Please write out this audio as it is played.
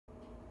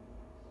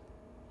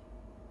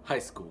High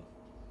school,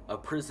 a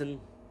prison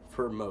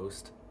for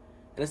most,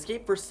 an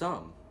escape for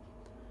some,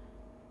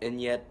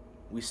 and yet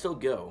we still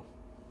go.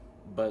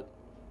 But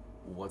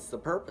what's the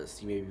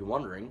purpose, you may be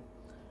wondering?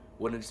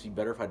 Wouldn't it just be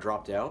better if I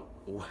dropped out?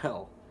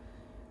 Well,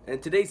 in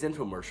today's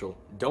infomercial,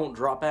 Don't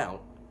Drop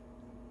Out,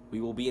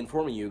 we will be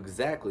informing you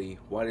exactly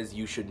why it is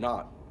you should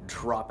not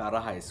drop out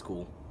of high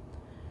school.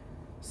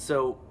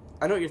 So,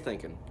 I know what you're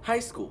thinking, high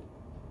school?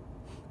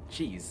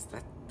 Jeez,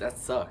 that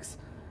sucks.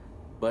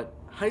 But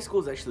high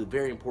school is actually a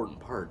very important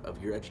part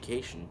of your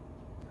education.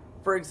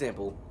 For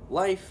example,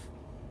 life,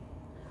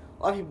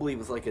 a lot of people believe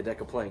it's like a deck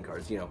of playing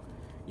cards, you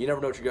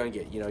never know what you're going to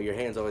get. Your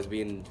hand's always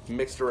being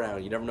mixed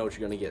around, you never know what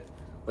you're going to get.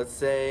 Let's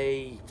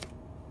say,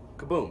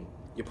 kaboom,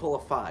 you pull a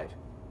 5.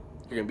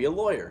 You're going to be a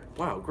lawyer.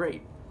 Wow,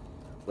 great.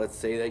 Let's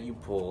say that you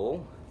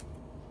pull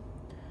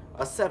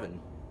a 7.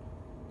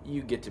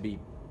 You get to be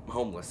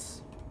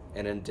homeless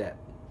and in debt.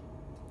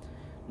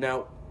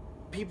 Now,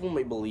 people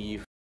may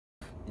believe,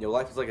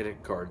 life is like a deck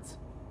of cards.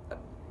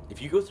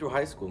 If you go through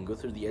high school and go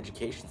through the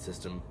education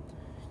system,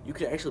 you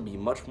can actually be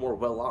much more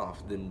well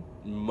off than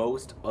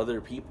most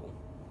other people.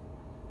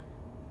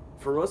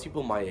 For most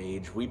people my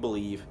age, we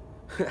believe,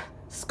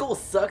 school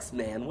sucks,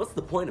 man, what's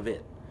the point of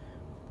it?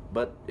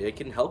 But it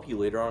can help you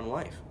later on in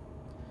life.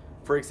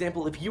 For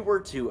example, if you were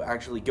to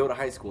actually go to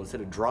high school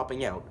instead of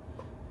dropping out,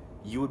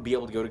 you would be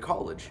able to go to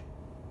college.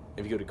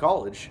 If you go to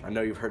college, I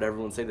know you've heard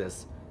everyone say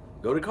this,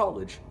 go to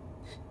college,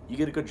 you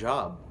get a good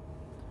job.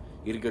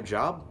 You get a good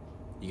job,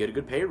 you get a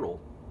good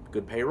payroll.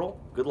 Good payroll,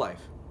 good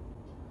life.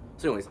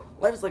 So anyways,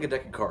 life is like a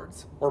deck of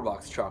cards, or a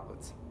box of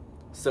chocolates.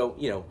 So,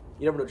 you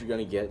never know what you're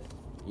going to get.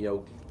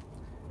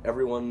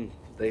 Everyone,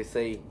 they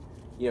say,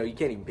 you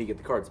can't even peek at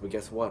the cards, but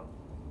guess what?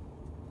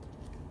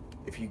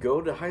 If you go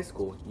to high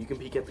school, you can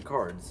peek at the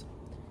cards.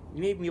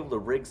 You may be able to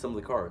rig some of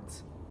the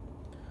cards.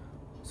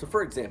 So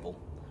for example,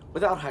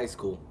 without high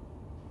school,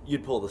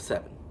 you'd pull the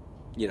 7.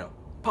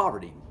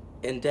 Poverty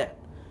and debt.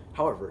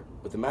 However,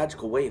 with the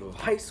magical wave of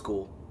high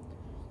school,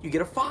 you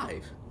get a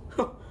 5.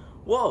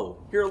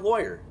 Whoa, you're a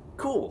lawyer.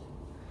 Cool.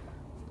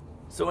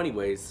 So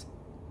anyways,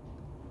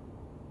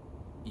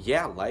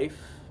 yeah, life,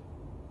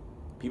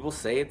 people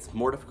say it's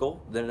more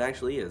difficult than it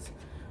actually is.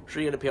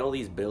 Sure, you gotta pay all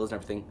these bills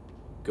and everything.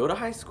 Go to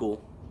high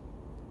school,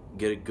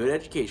 get a good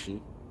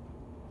education,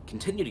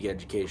 continue to get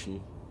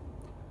education,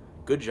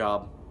 good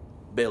job,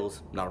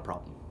 bills, not a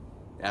problem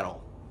at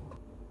all.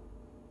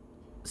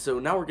 So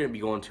now we're going to be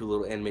going to a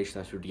little animation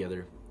I threw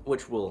together,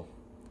 which will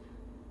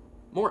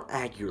more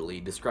accurately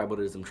describe what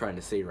it is I'm trying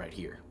to say right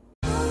here.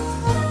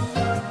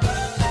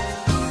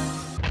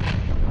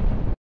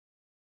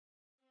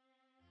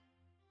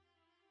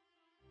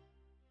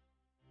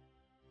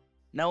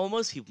 Now, while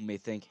most people may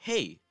think,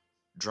 hey,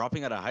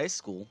 dropping out of high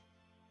school,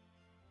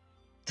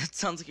 that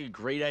sounds like a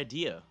great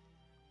idea.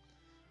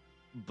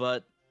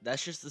 But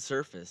that's just the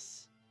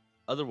surface.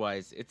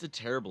 Otherwise, it's a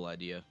terrible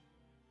idea.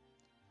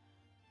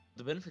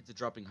 The benefits of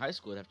dropping high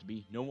school would have to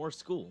be no more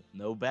school,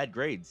 no bad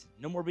grades,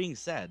 no more being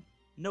sad,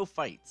 no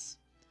fights.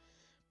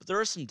 But there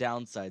are some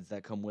downsides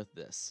that come with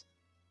this.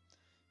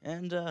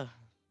 And, I'll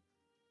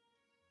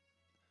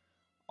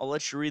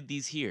let you read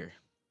these here.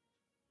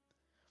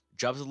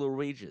 Jobs with low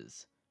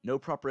wages, no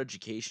proper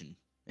education,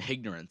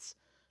 ignorance,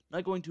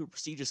 not going to a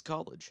prestigious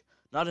college,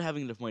 not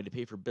having enough money to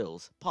pay for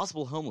bills,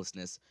 possible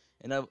homelessness,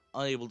 and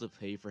unable to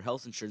pay for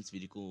health insurance,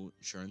 vehicle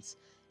insurance,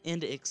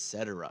 and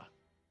etc.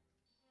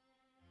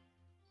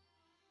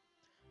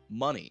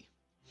 Money.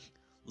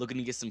 Looking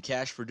to get some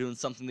cash for doing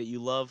something that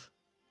you love?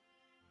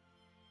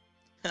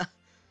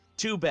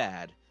 Too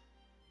bad.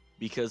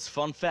 Because,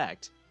 fun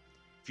fact,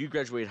 if you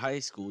graduate high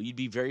school, you'd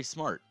be very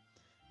smart.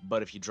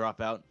 But if you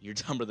drop out, you're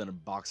dumber than a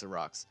box of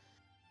rocks.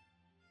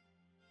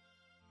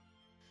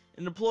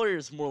 An employer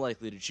is more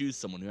likely to choose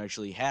someone who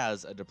actually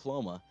has a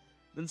diploma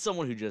than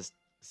someone who just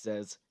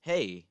says,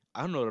 hey,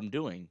 I don't know what I'm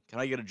doing. Can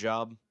I get a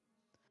job?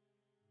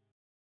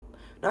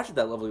 Not to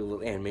that lovely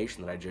little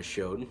animation that I just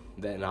showed,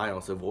 that I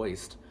also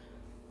voiced.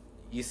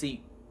 You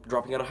see,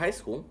 dropping out of high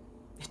school,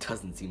 it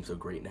doesn't seem so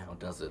great now,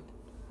 does it?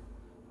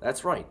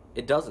 That's right,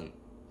 it doesn't.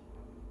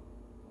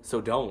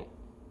 So don't.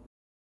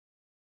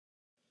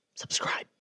 Subscribe.